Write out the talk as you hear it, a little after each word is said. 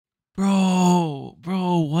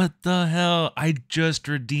what the hell? I just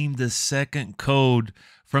redeemed the second code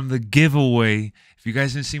from the giveaway. If you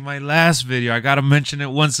guys didn't see my last video, I got to mention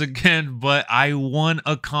it once again, but I won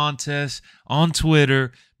a contest on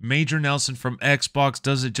Twitter. Major Nelson from Xbox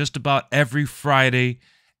does it just about every Friday,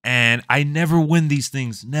 and I never win these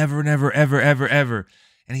things. Never, never, ever, ever, ever.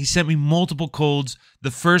 And he sent me multiple codes.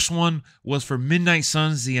 The first one was for Midnight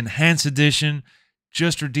Suns, the Enhanced Edition.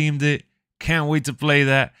 Just redeemed it. Can't wait to play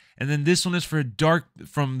that. And then this one is for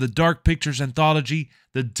from the Dark Pictures anthology,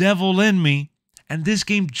 The Devil in Me. And this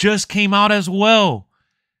game just came out as well.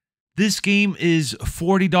 This game is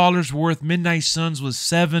 $40 worth. Midnight Suns was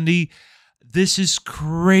 $70. This is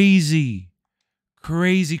crazy.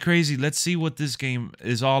 Crazy, crazy. Let's see what this game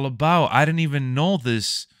is all about. I didn't even know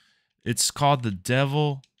this. It's called The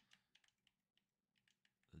Devil.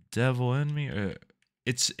 The Devil in Me.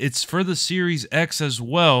 It's for the Series X as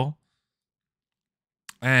well.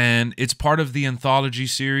 And it's part of the anthology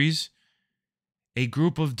series. A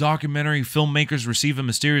group of documentary filmmakers receive a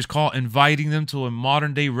mysterious call inviting them to a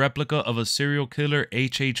modern-day replica of a serial killer,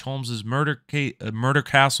 H.H. Holmes's murder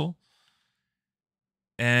castle.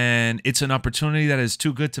 And it's an opportunity that is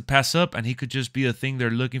too good to pass up, and he could just be a thing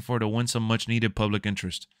they're looking for to win some much-needed public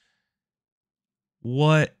interest.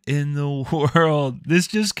 What in the world? This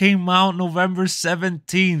just came out November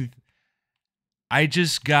 17th. I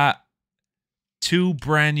just got 2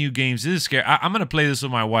 brand new games. This is scary. I'm going to play this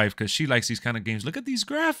with my wife because she likes these kind of games. Look at these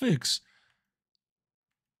graphics.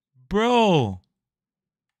 Bro.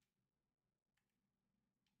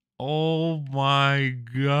 Oh my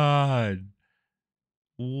God.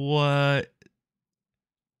 What?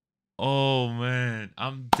 Oh man.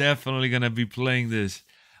 I'm definitely going to be playing this.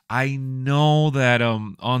 I know that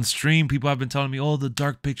on stream people have been telling me, oh, the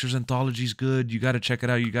Dark Pictures anthology is good. You got to check it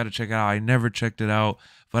out. You got to check it out. I never checked it out,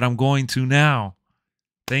 but I'm going to now.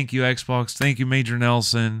 Thank you, Xbox. Thank you, Major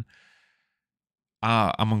Nelson.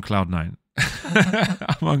 I'm on cloud 9.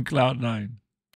 I'm on cloud 9.